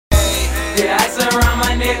Yeah, ice around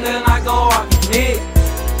my nigga like a walking dick.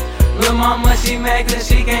 Lil' mama, she mad cause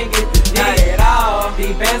she can't get the dick at all.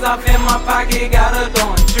 These bands off in my pocket, got her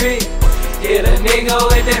throwing tricks. Yeah, the nigga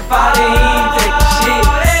with that 40, he ain't taking shit.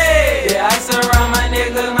 Yeah, ice around my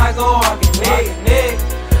nigga like a walking dick.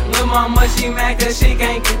 Lil' mama, she mad cause she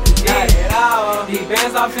can't get the dick at all. These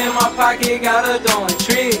bands off in my pocket, got her throwing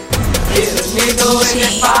tricks. Yeah, the nigga with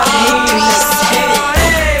that 40, he ain't taking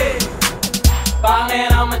shit.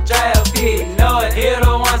 Ballin', I'm a draft pick. Know it, hit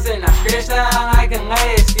her once and I stretched out like an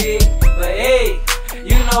elastic. But hey,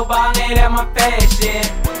 you know ballin', that my passion.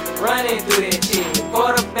 Running through that shit,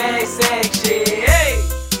 quarterback sack shit. Hey,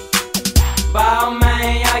 ball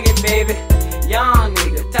man, youngin' baby. Young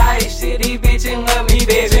nigga, tight shit. These bitches love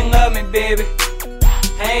me, baby.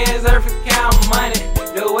 Hands earth for count money.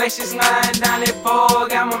 The way she sliding down that pole,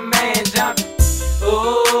 got my man jumping.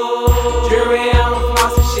 Ooh, jury on the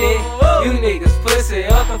floss and shit. You niggas pussy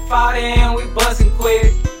up and 40 and we bustin'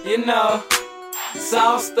 quick, you know.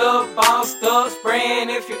 Sauced up, bossed up, spraying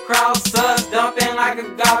if you cross us, dumping like a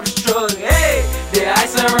garbage truck. Hey, the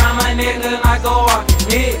ice around my nigga like a walking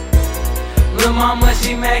dick. Lil' mama,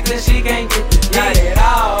 she mad cause she can't get the dick at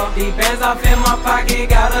all. These bands off in my pocket,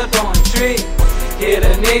 got her throwing tricks. Yeah,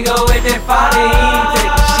 the nigga with that 40, he ain't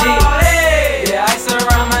taking shit. Yeah, ice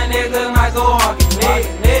around my nigga like a walking dick.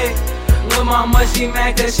 Lil' mama, she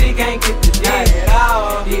mad cause she can't get the dick at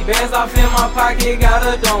all. These bands off in my pocket, got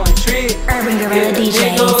her throwing tricks. Urban Gorilla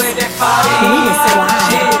DJs.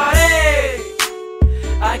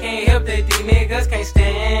 I can't help that these niggas can't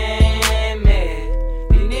stand me.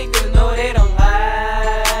 These niggas know they don't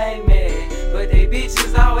like me, but they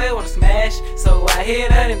bitches always wanna smash, so I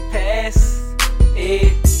hit her and pass. Yeah.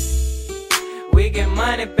 We get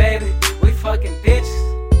money, baby. We fucking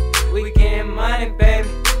bitches. We getting money, baby.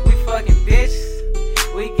 We fucking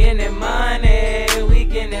bitches. We getting that money. We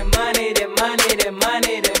getting that money, that money, that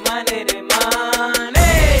money, that money, that money.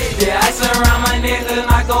 Yeah, ice around my nigga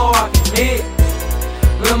like a walking dick.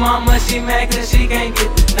 Lil' mama, she mad cause she can't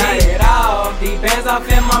get the dick at all. These bands off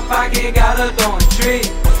in my pocket, got her throwing tricks.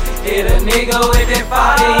 Yeah, the nigga with that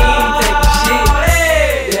 40, he ain't taking shit.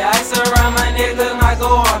 Yeah, ice around my nigga like a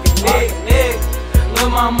walking dick.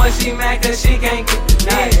 Lil' mama, she mad cause she can't get the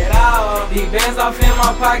dick at all. These bands off in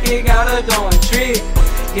my pocket, got her throwing tricks.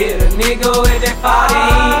 Yeah, the nigga with that 40,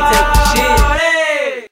 he ain't taking shit.